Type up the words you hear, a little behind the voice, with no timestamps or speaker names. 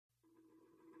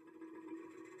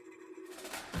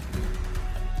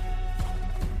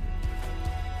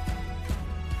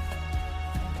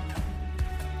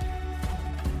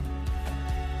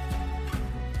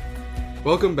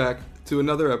Welcome back to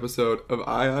another episode of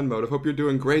Eye on Motive. Hope you're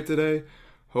doing great today.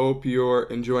 Hope you're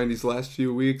enjoying these last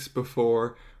few weeks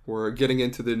before we're getting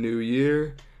into the new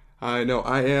year. I know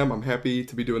I am. I'm happy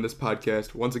to be doing this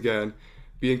podcast once again.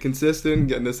 Being consistent,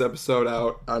 getting this episode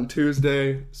out on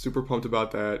Tuesday. Super pumped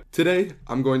about that. Today,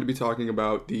 I'm going to be talking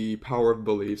about the power of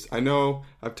beliefs. I know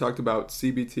I've talked about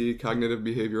CBT, cognitive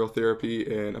behavioral therapy,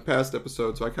 in a past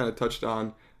episode, so I kind of touched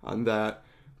on that.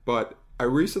 But I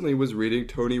recently was reading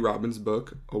Tony Robbins'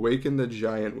 book, Awaken the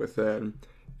Giant Within,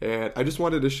 and I just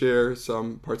wanted to share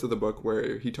some parts of the book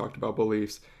where he talked about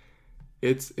beliefs.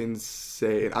 It's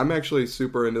insane. I'm actually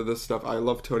super into this stuff. I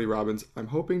love Tony Robbins. I'm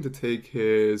hoping to take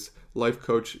his life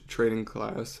coach training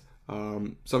class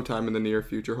sometime in the near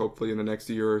future, hopefully in the next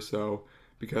year or so,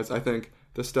 because I think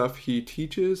the stuff he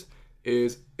teaches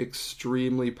is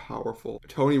extremely powerful.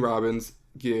 Tony Robbins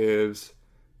gives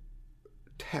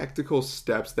tactical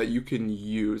steps that you can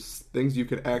use, things you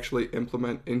can actually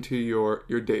implement into your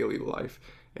daily life.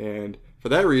 And for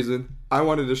that reason, I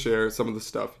wanted to share some of the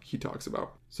stuff he talks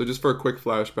about. So just for a quick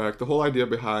flashback, the whole idea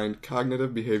behind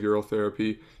cognitive behavioral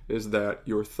therapy is that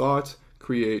your thoughts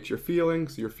create your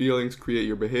feelings create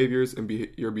your behaviors, and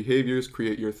your behaviors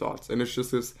create your thoughts. And it's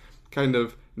just this kind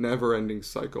of never-ending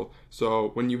cycle. So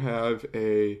when you have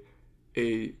a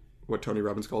what Tony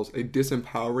Robbins calls a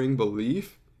disempowering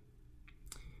belief,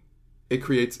 it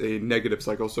creates a negative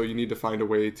cycle, so you need to find a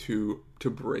way to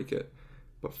break it.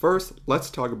 But first, let's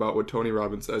talk about what Tony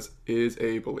Robbins says is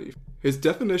a belief. His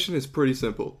definition is pretty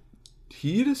simple.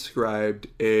 He described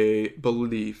a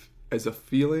belief as a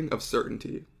feeling of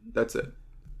certainty. That's it.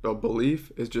 A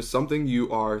belief is just something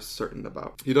you are certain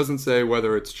about. He doesn't say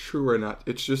whether it's true or not.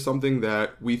 It's just something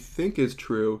that we think is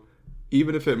true,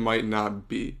 even if it might not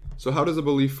be. So how does a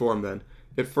belief form then?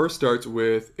 It first starts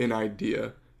with an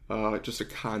idea. Just a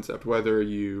concept, whether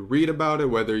you read about it,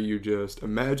 whether you just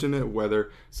imagine it, whether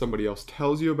somebody else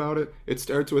tells you about it. It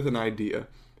starts with an idea.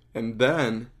 And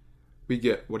then we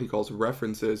get what he calls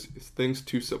references, things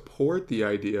to support the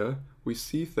idea. We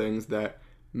see things that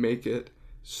make it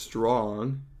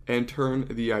strong and turn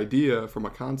the idea from a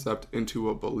concept into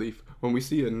a belief. When we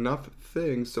see enough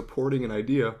things supporting an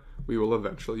idea, we will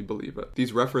eventually believe it.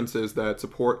 These references that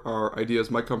support our ideas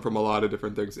might come from a lot of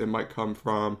different things. It might come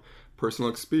from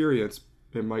personal experience.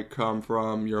 It might come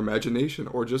from your imagination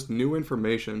or just new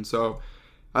information. So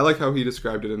I like how he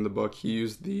described it in the book. He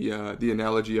used the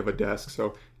analogy of a desk.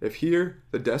 So if here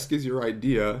the desk is your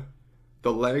idea,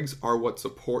 the legs are what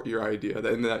support your idea.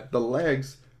 And that the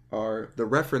legs are the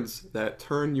reference that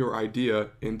turn your idea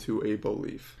into a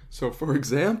belief. So for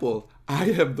example, I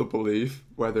have the belief,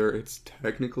 whether it's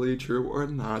technically true or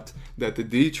not, that the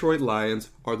Detroit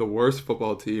Lions are the worst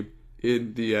football team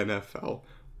in the NFL.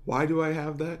 Why do I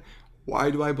have that? Why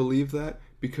do I believe that?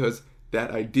 Because that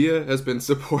idea has been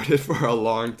supported for a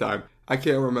long time. I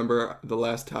can't remember the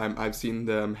last time I've seen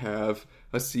them have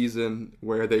a season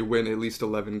where they win at least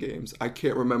 11 games. I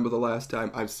can't remember the last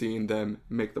time I've seen them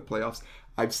make the playoffs.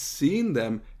 I've seen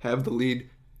them have the lead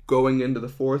going into the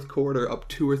fourth quarter up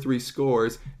 2 or 3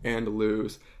 scores and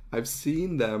lose. I've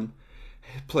seen them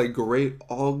play great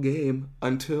all game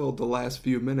until the last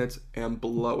few minutes and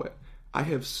blow it. I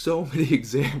have so many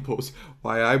examples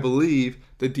why I believe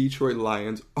the Detroit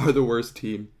Lions are the worst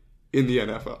team in the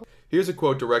NFL. Here's a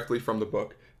quote directly from the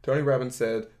book. Tony Robbins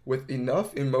said, "With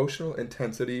enough emotional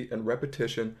intensity and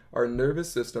repetition, our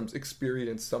nervous systems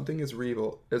experience something as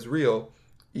real,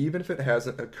 even if it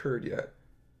hasn't occurred yet."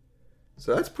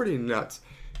 So that's pretty nuts.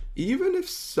 Even if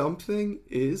something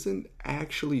isn't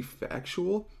actually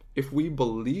factual, if we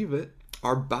believe it,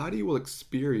 our body will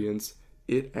experience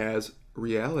it as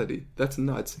reality. That's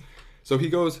nuts. So he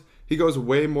goes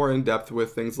way more in depth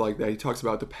with things like that. He talks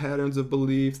about the patterns of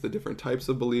beliefs, the different types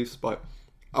of beliefs, but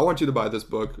I want you to buy this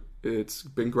book. It's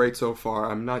been great so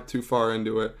far. I'm not too far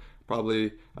into it.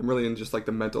 I'm really in just like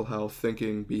the mental health,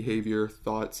 thinking, behavior,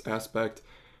 thoughts aspect,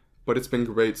 but it's been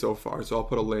great so far. So I'll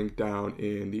put a link down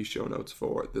in the show notes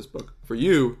for this book for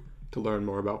you to learn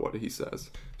more about what he says.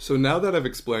 So now that I've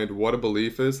explained what a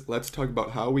belief is, let's talk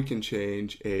about how we can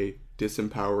change a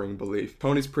disempowering belief.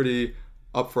 Tony's pretty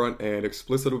upfront and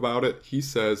explicit about it. He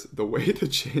says the way to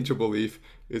change a belief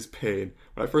is pain.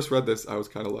 When I first read this, I was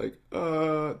kind of like,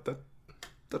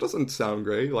 that doesn't sound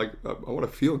great. Like, I want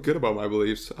to feel good about my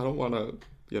beliefs. I don't want to,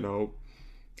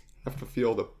 have to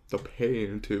feel the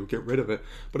pain to get rid of it.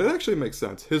 But it actually makes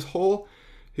sense. His whole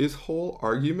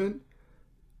argument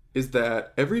is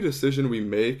that every decision we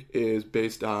make is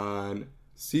based on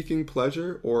seeking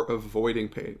pleasure or avoiding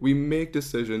pain. We make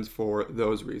decisions for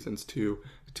those reasons to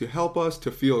help us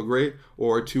to feel great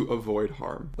or to avoid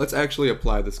harm. Let's actually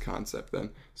apply this concept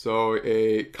then. So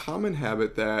a common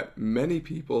habit that many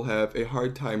people have a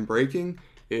hard time breaking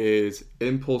is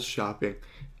impulse shopping.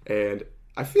 And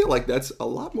I feel like that's a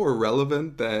lot more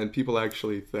relevant than people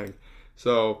actually think.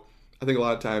 So I think a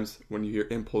lot of times when you hear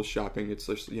impulse shopping, it's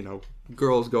just,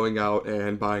 girls going out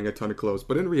and buying a ton of clothes.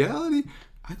 But in reality,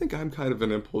 I think I'm kind of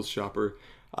an impulse shopper.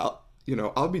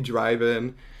 I'll be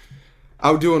driving,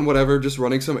 out doing whatever, just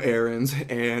running some errands,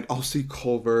 and I'll see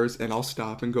Culver's and I'll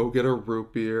stop and go get a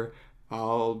root beer.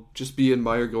 I'll just be in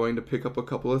Meijer going to pick up a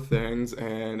couple of things,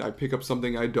 and I pick up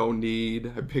something I don't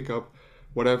need. I pick up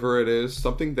whatever it is,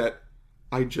 something that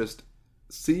I just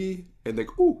see and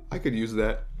think, ooh, I could use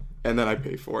that, and then I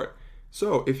pay for it.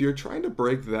 So if you're trying to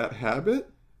break that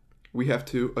habit, we have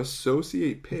to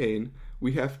associate pain.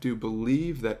 We have to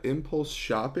believe that impulse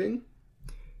shopping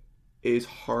is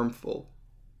harmful.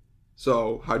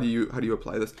 So how do you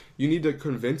apply this? You need to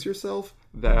convince yourself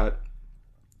that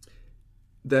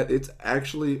it's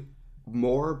actually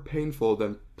more painful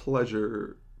than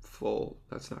pleasureful.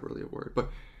 That's not really a word, but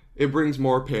it brings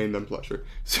more pain than pleasure.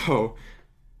 So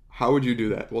how would you do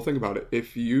that? Well, think about it.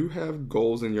 If you have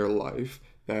goals in your life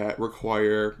that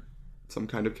require some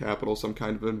kind of capital, some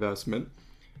kind of investment,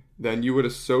 then you would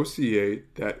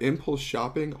associate that impulse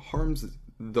shopping harms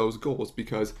those goals,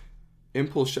 because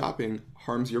impulse shopping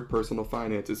harms your personal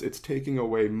finances. It's taking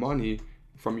away money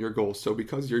from your goals. So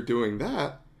because you're doing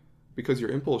that, because you're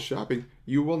impulse shopping,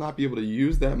 you will not be able to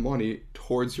use that money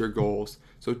towards your goals.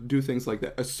 So do things like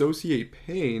that. Associate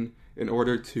pain in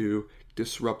order to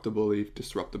disrupt the belief,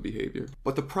 disrupt the behavior.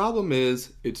 But the problem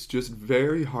is, it's just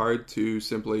very hard to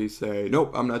simply say,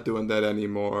 nope, I'm not doing that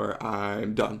anymore.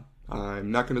 I'm done.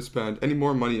 I'm not going to spend any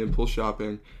more money impulse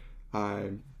shopping.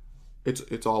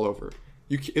 It's all over.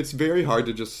 It's very hard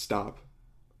to just stop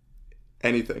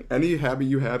anything. Any habit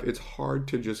you have, it's hard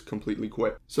to just completely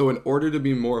quit. So in order to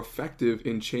be more effective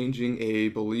in changing a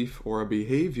belief or a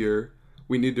behavior,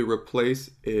 we need to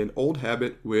replace an old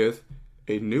habit with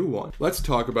a new one. Let's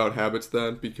talk about habits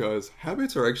then, because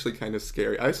habits are actually kind of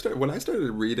scary. When I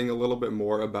started reading a little bit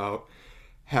more about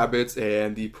habits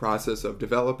and the process of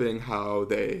developing, how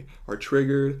they are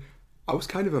triggered, I was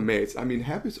kind of amazed. I mean,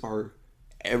 habits are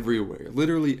everywhere,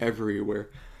 literally everywhere.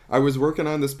 I was working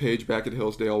on this page back at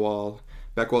Hillsdale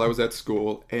back while I was at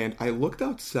school, and I looked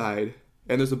outside,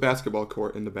 and there's a basketball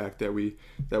court in the back that we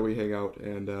hang out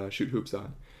and shoot hoops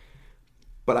on.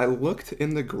 But I looked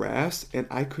in the grass, and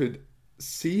I could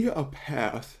see a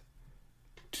path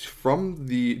from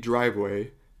the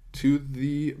driveway to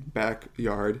the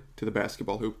backyard to the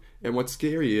basketball hoop. And what's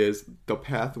scary is the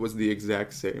path was the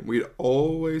exact same. We'd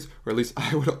always, or at least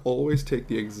I would always take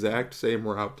the exact same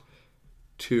route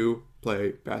to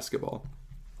play basketball.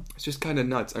 It's just kind of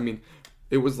nuts. I mean,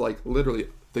 it was like literally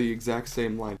the exact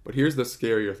same line. But here's the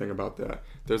scarier thing about that.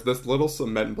 There's this little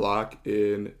cement block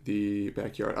in the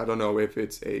backyard. I don't know if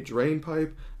it's a drain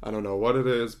pipe. I don't know what it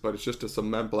is, but it's just a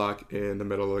cement block in the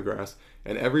middle of the grass.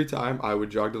 And every time I would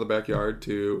jog to the backyard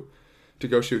to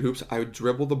go shoot hoops, I would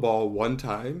dribble the ball one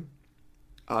time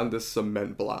on this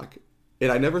cement block.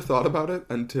 And I never thought about it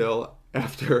until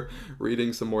after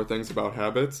reading some more things about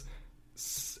habits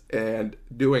and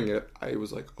doing it. I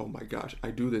was like, oh my gosh, I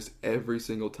do this every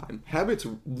single time. Habits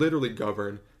literally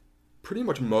govern pretty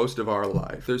much most of our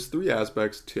life. There's three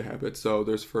aspects to habits. So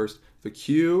there's first the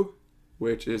cue,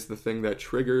 which is the thing that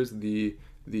triggers the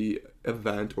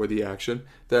event or the action.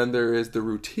 Then there is the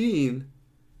routine,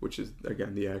 which is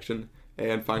again the action.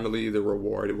 And finally the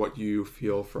reward, what you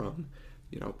feel from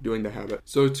doing the habit.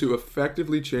 So to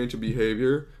effectively change a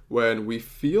behavior, when we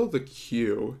feel the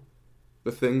cue,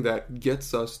 the thing that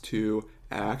gets us to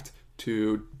act,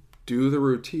 to do the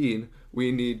routine,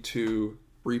 we need to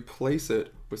replace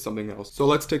it with something else. So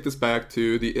let's take this back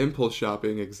to the impulse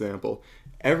shopping example.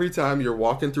 Every time you're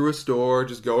walking through a store,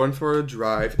 just going for a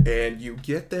drive, and you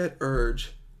get that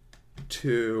urge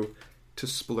to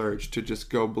splurge, to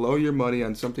just go blow your money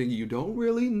on something you don't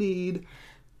really need,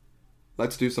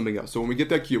 let's do something else. So when we get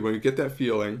that cue, when we get that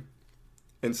feeling,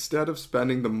 instead of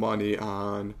spending the money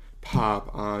on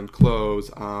pop, on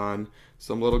clothes, on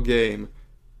some little game,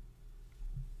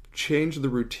 change the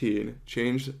routine.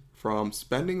 Change from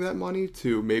spending that money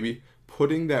to maybe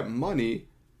putting that money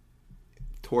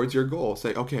towards your goal.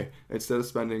 Say, okay, instead of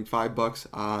spending $5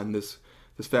 on this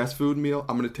fast food meal,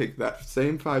 I'm going to take that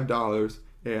same $5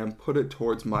 and put it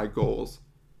towards my goals.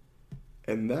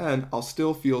 And then I'll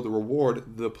still feel the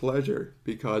reward, the pleasure,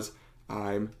 because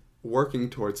I'm working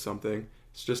towards something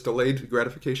It's just delayed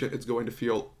gratification. It's going to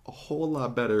feel a whole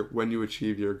lot better when you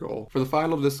achieve your goal. For the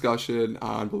final discussion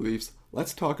on beliefs,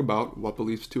 let's talk about what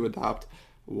beliefs to adopt,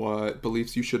 what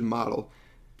beliefs you should model.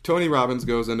 Tony Robbins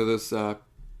goes into this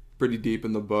pretty deep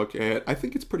in the book, and I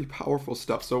think it's pretty powerful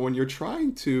stuff. So when you're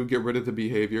trying to get rid of the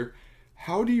behavior,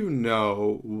 how do you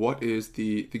know what is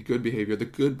the good behavior, the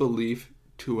good belief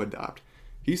to adopt?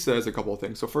 He says a couple of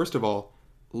things. So first of all,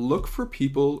 look for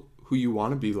people who you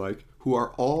want to be like, who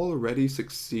are already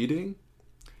succeeding,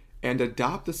 and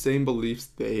adopt the same beliefs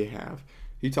they have.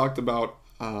 He talked about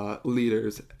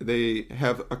leaders. They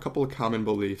have a couple of common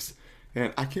beliefs,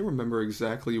 and I can't remember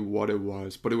exactly what it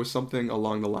was, but it was something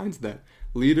along the lines that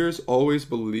leaders always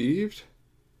believed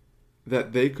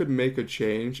that they could make a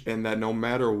change and that no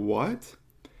matter what,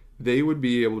 they would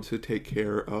be able to take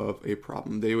care of a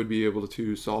problem. They would be able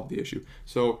to solve the issue.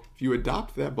 So if you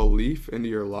adopt that belief into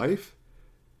your life,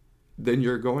 then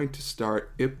you're going to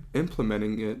start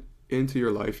implementing it into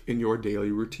your life in your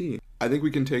daily routine. I think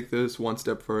we can take this one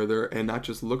step further and not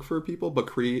just look for people, but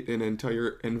create an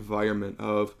entire environment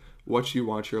of what you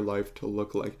want your life to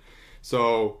look like.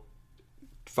 So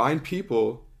find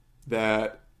people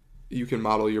that you can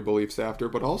model your beliefs after,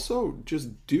 but also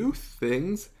just do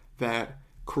things that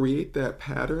create that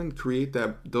pattern, create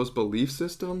those belief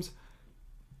systems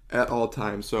at all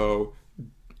times. So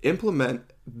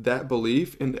implement that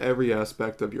belief in every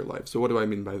aspect of your life. So what do I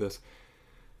mean by this?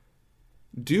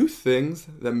 Do things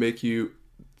that make you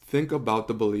think about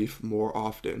the belief more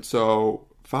often. So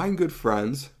find good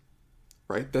friends,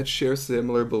 right, that share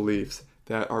similar beliefs,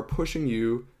 that are pushing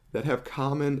you, that have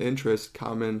common interests,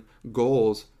 common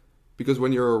goals, because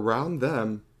when you're around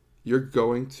them, you're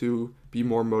going to be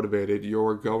more motivated.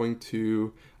 You're going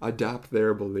to adapt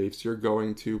their beliefs. You're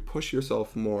going to push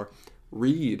yourself more.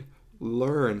 Read,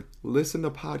 learn, listen to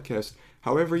podcasts.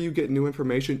 However you get new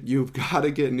information, you've got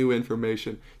to get new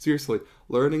information. Seriously,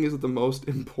 learning is the most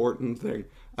important thing.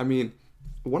 I mean,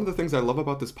 one of the things I love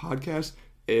about this podcast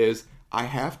is I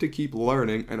have to keep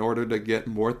learning in order to get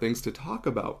more things to talk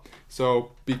about.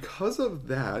 So because of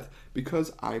that,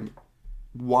 because I'm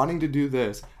wanting to do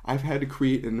this, I've had to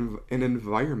create an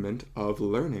environment of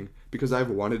learning. Because I've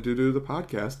wanted to do the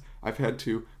podcast, I've had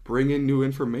to bring in new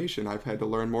information. I've had to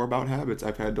learn more about habits.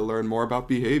 I've had to learn more about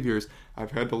behaviors.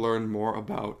 I've had to learn more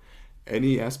about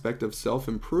any aspect of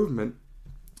self-improvement.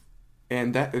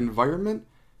 And that environment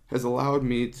has allowed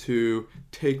me to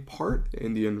take part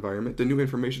in the environment. The new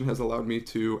information has allowed me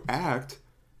to act.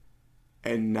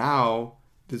 And now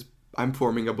I'm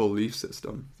forming a belief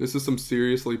system. This is some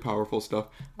seriously powerful stuff.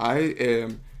 I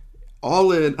am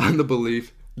all in on the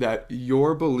belief that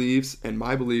your beliefs and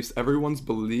my beliefs, everyone's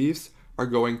beliefs, are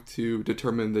going to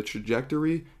determine the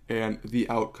trajectory and the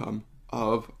outcome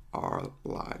of our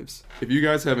lives. If you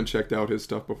guys haven't checked out his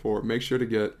stuff before, make sure to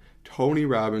get Tony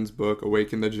Robbins' book,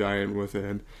 Awaken the Giant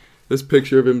Within. This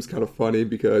picture of him is kind of funny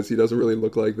because he doesn't really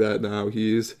look like that now.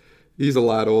 He's a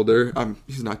lot older.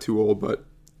 He's not too old, but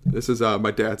this is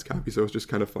my dad's copy, so it's just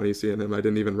kind of funny seeing him. I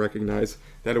didn't even recognize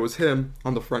that it was him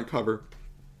on the front cover.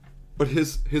 But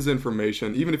his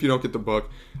information, even if you don't get the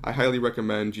book, I highly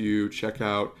recommend you check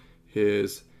out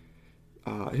his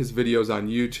videos on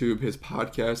YouTube, his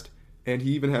podcast, and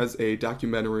he even has a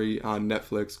documentary on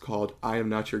Netflix called I Am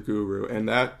Not Your Guru, and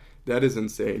that is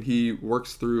insane. He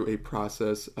works through a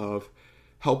process of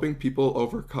helping people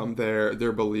overcome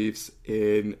their beliefs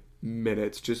in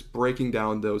minutes, just breaking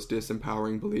down those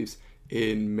disempowering beliefs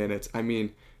in minutes. I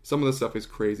mean, some of the stuff is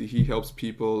crazy. He helps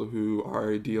people who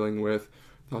are dealing with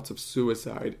thoughts of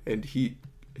suicide, and he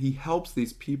helps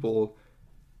these people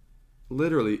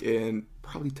literally in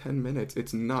probably 10 minutes.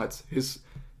 It's nuts.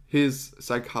 His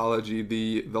psychology,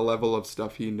 the level of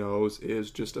stuff he knows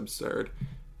is just absurd.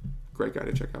 Great guy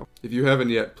to check out. If you haven't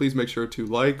yet, please make sure to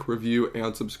like, review,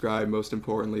 and subscribe, most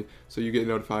importantly, so you get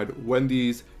notified when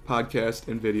these podcasts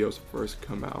and videos first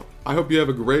come out. I hope you have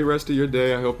a great rest of your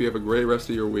day. I hope you have a great rest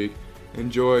of your week.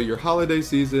 Enjoy your holiday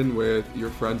season with your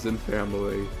friends and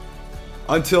family.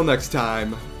 Until next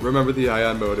time, remember the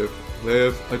Ion Motive.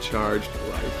 Live a charged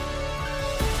life.